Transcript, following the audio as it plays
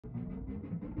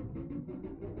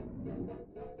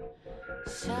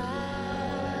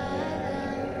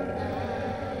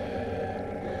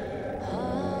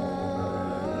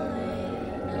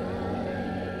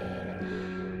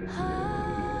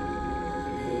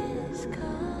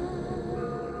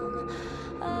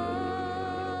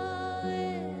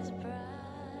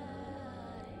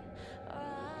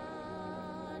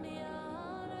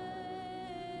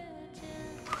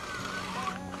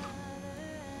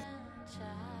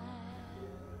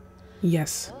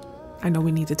Yes, I know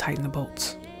we need to tighten the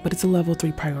bolts, but it's a level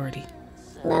 3 priority.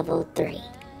 Level 3.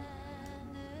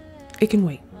 It can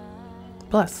wait.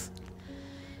 Plus,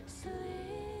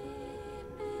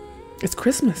 it's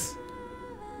Christmas.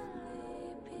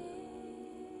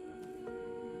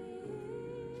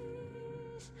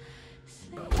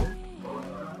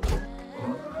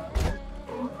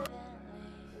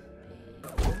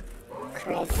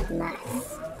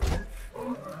 Christmas.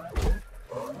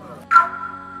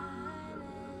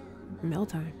 Mail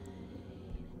time.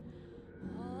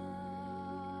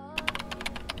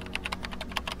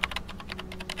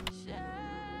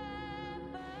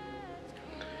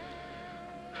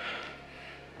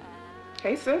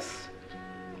 Hey sis,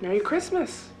 Merry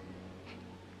Christmas.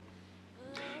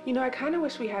 You know, I kind of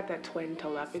wish we had that twin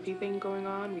telepathy thing going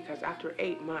on, because after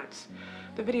 8 months,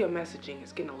 the video messaging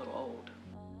is getting a little old.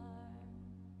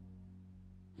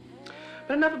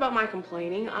 But enough about my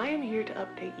complaining. I am here to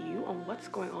update you on what's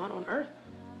going on Earth.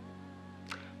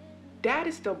 Dad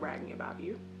is still bragging about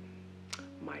you.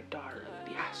 My daughter,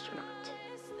 the astronaut.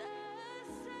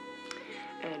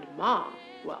 And Mom,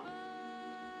 well,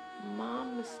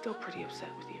 Mom is still pretty upset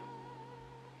with you.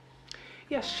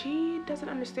 Yes, she doesn't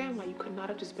understand why you could not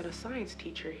have just been a science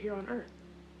teacher here on Earth.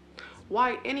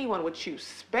 Why anyone would choose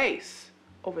space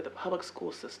over the public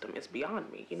school system is beyond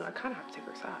me. You know, I kind of have to take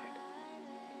her side.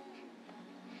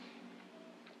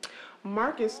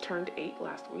 Marcus turned 8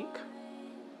 last week.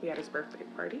 We had his birthday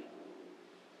party.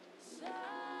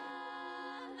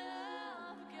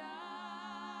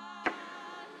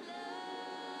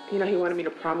 You know, he wanted me to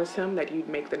promise him that you'd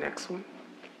make the next one.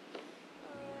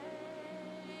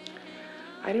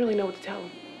 I didn't really know what to tell him.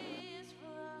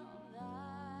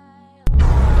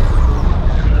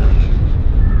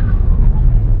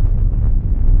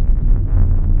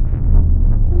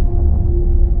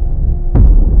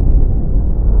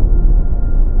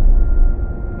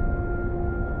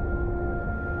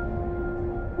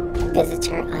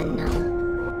 Visitor unknown.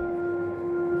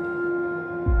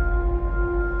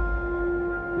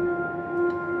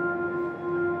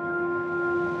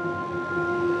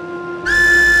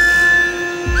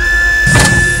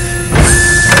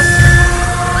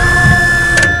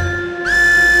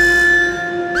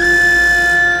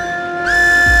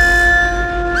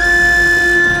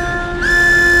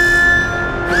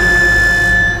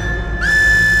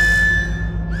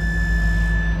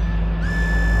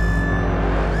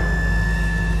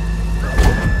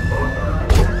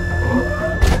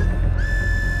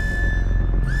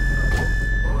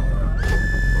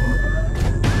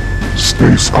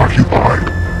 Space occupied.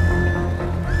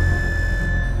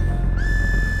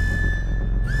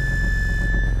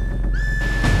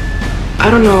 I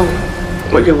don't know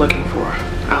what you're looking for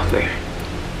out there,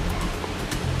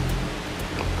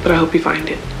 but I hope you find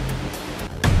it.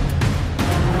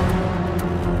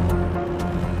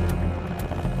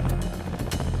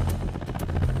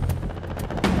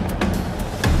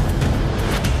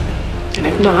 And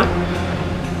if not,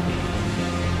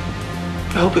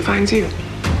 I hope it finds you.